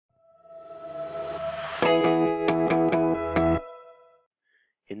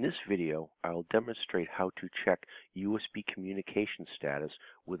In this video, I'll demonstrate how to check USB communication status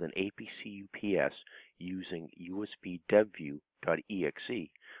with an APC UPS using USBdeview.exe,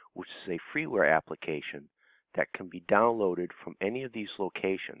 which is a freeware application that can be downloaded from any of these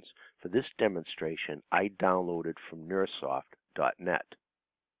locations. For this demonstration, I downloaded from nersoft.net.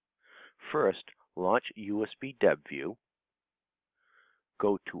 First, launch USBdeview,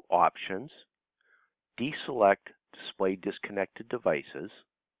 go to Options, deselect Display Disconnected Devices.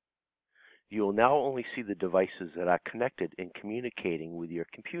 You will now only see the devices that are connected and communicating with your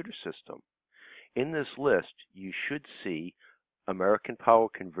computer system. In this list, you should see American Power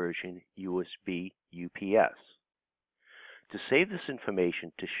Conversion USB UPS. To save this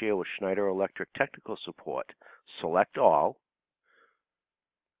information to share with Schneider Electric technical support, select All,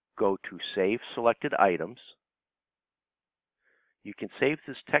 go to Save Selected Items. You can save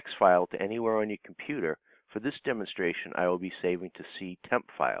this text file to anywhere on your computer. For this demonstration, I will be saving to C temp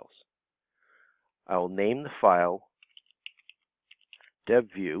files. I will name the file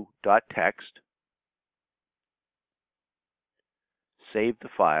devview.txt, save the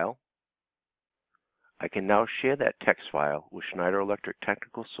file. I can now share that text file with Schneider Electric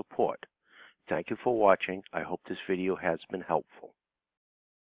technical support. Thank you for watching. I hope this video has been helpful.